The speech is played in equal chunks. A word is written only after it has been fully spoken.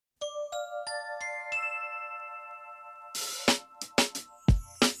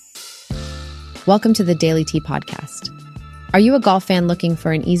Welcome to the Daily Tea Podcast. Are you a golf fan looking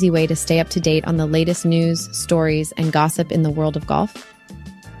for an easy way to stay up to date on the latest news, stories, and gossip in the world of golf?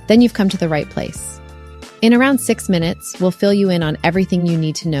 Then you've come to the right place. In around 6 minutes, we'll fill you in on everything you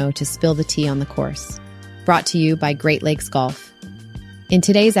need to know to spill the tea on the course. Brought to you by Great Lakes Golf. In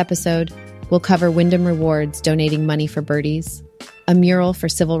today's episode, we'll cover Wyndham Rewards donating money for birdies, a mural for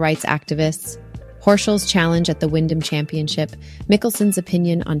civil rights activists, Horschel's challenge at the Wyndham Championship, Mickelson's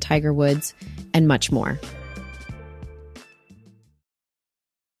opinion on Tiger Woods, and much more.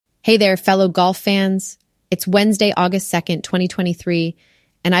 Hey there, fellow golf fans. It's Wednesday, August 2nd, 2023,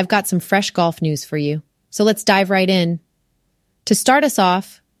 and I've got some fresh golf news for you. So let's dive right in. To start us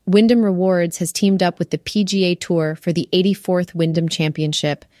off, Wyndham Rewards has teamed up with the PGA Tour for the 84th Wyndham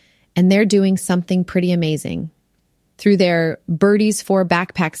Championship, and they're doing something pretty amazing. Through their Birdies for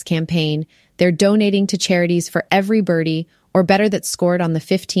Backpacks campaign, they're donating to charities for every birdie or better that's scored on the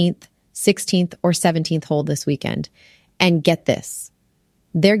 15th, 16th, or 17th hole this weekend. And get this,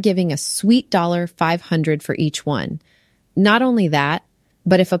 they're giving a sweet $500 for each one. Not only that,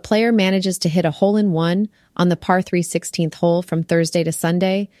 but if a player manages to hit a hole-in-one on the par 3 16th hole from Thursday to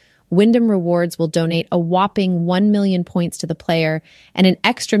Sunday, Wyndham Rewards will donate a whopping 1 million points to the player and an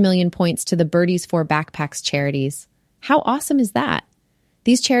extra 1 million points to the Birdies for Backpacks charities. How awesome is that?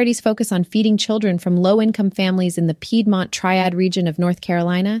 These charities focus on feeding children from low-income families in the Piedmont Triad region of North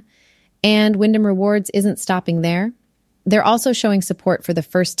Carolina, and Wyndham Rewards isn't stopping there. They're also showing support for the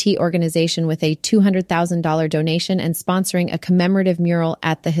First Tee organization with a $200,000 donation and sponsoring a commemorative mural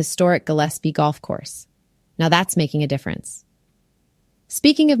at the historic Gillespie Golf Course. Now that's making a difference.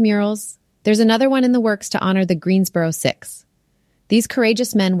 Speaking of murals, there's another one in the works to honor the Greensboro Six. These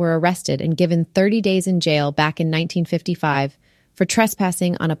courageous men were arrested and given 30 days in jail back in 1955 for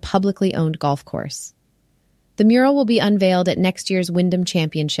trespassing on a publicly owned golf course. The mural will be unveiled at next year's Wyndham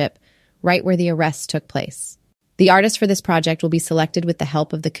Championship, right where the arrests took place. The artist for this project will be selected with the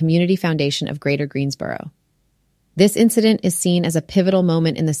help of the Community Foundation of Greater Greensboro. This incident is seen as a pivotal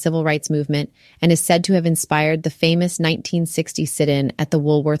moment in the civil rights movement and is said to have inspired the famous 1960 sit-in at the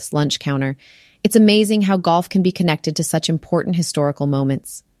Woolworth's lunch counter. It's amazing how golf can be connected to such important historical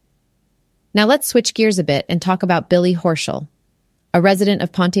moments. Now let's switch gears a bit and talk about Billy Horschel, a resident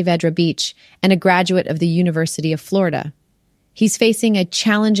of Ponte Vedra Beach and a graduate of the University of Florida. He's facing a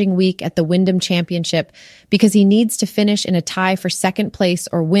challenging week at the Wyndham Championship because he needs to finish in a tie for second place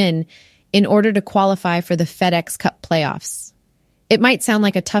or win in order to qualify for the FedEx Cup playoffs. It might sound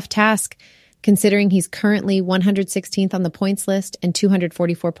like a tough task, considering he's currently 116th on the points list and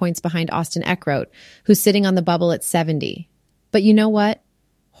 244 points behind Austin Eckroat, who's sitting on the bubble at 70. But you know what?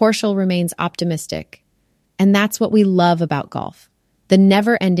 Horschel remains optimistic. And that's what we love about golf, the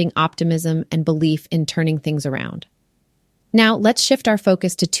never-ending optimism and belief in turning things around. Now, let's shift our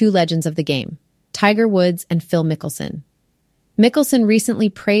focus to two legends of the game, Tiger Woods and Phil Mickelson. Mickelson recently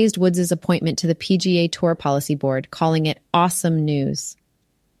praised Woods' appointment to the PGA Tour Policy Board, calling it awesome news.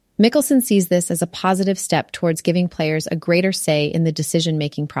 Mickelson sees this as a positive step towards giving players a greater say in the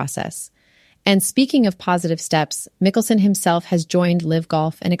decision-making process. And speaking of positive steps, Mickelson himself has joined LIV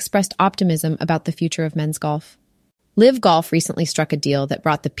Golf and expressed optimism about the future of men's golf. LIV Golf recently struck a deal that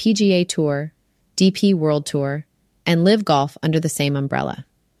brought the PGA Tour, DP World Tour, and LIV Golf under the same umbrella.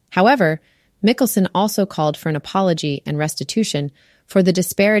 However, Mickelson also called for an apology and restitution for the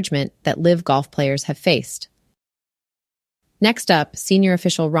disparagement that LIV Golf players have faced. Next up, senior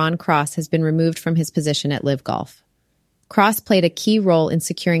official Ron Cross has been removed from his position at LIV Golf. Cross played a key role in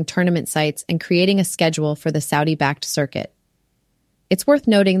securing tournament sites and creating a schedule for the Saudi-backed circuit. It's worth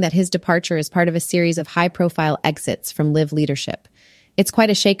noting that his departure is part of a series of high-profile exits from LIV leadership. It's quite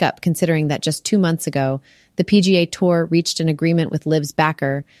a shakeup considering that just 2 months ago, the PGA Tour reached an agreement with LIV's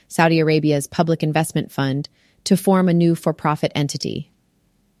backer, Saudi Arabia's Public Investment Fund, to form a new for-profit entity.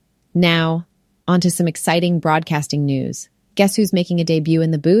 Now, onto some exciting broadcasting news. Guess who's making a debut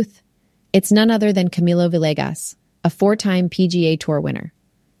in the booth? It's none other than Camilo Villegas, a 4-time PGA Tour winner.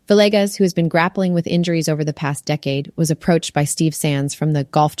 Villegas, who has been grappling with injuries over the past decade, was approached by Steve Sands from the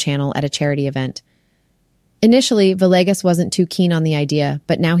Golf Channel at a charity event. Initially, Villegas wasn't too keen on the idea,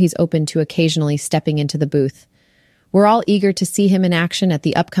 but now he's open to occasionally stepping into the booth. We're all eager to see him in action at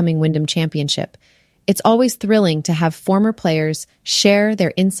the upcoming Wyndham Championship. It's always thrilling to have former players share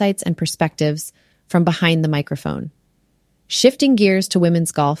their insights and perspectives from behind the microphone. Shifting gears to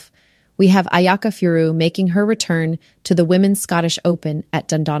women's golf, we have Ayaka Furu making her return to the Women's Scottish Open at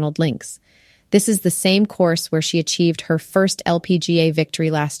Dundonald Links. This is the same course where she achieved her first LPGA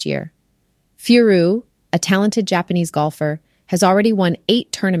victory last year. Furu, a talented Japanese golfer, has already won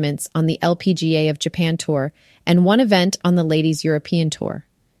 8 tournaments on the LPGA of Japan Tour and 1 event on the Ladies European Tour.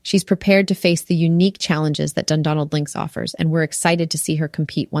 She's prepared to face the unique challenges that Dundonald Links offers, and we're excited to see her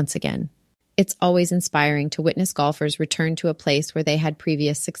compete once again. It's always inspiring to witness golfers return to a place where they had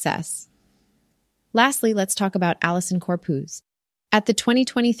previous success. Lastly, let's talk about Alison Corpuz. At the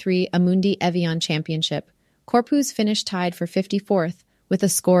 2023 Amundi Evian Championship, Corpuz finished tied for 54th with a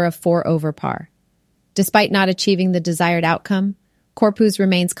score of 4 over par. Despite not achieving the desired outcome, Corpuz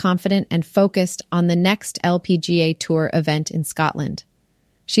remains confident and focused on the next LPGA Tour event in Scotland.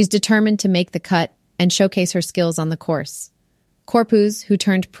 She's determined to make the cut and showcase her skills on the course. Corpuz, who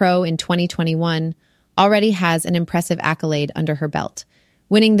turned pro in 2021, already has an impressive accolade under her belt,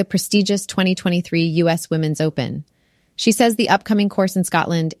 winning the prestigious 2023 US Women's Open. She says the upcoming course in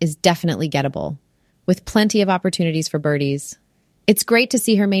Scotland is definitely gettable, with plenty of opportunities for birdies. It's great to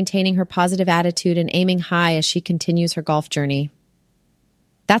see her maintaining her positive attitude and aiming high as she continues her golf journey.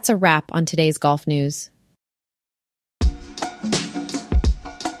 That's a wrap on today's golf news.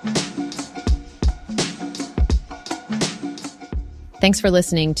 Thanks for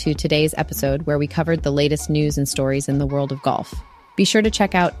listening to today's episode where we covered the latest news and stories in the world of golf. Be sure to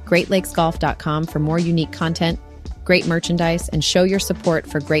check out GreatLakesGolf.com for more unique content, great merchandise, and show your support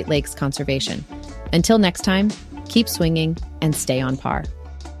for Great Lakes conservation. Until next time, keep swinging and stay on par.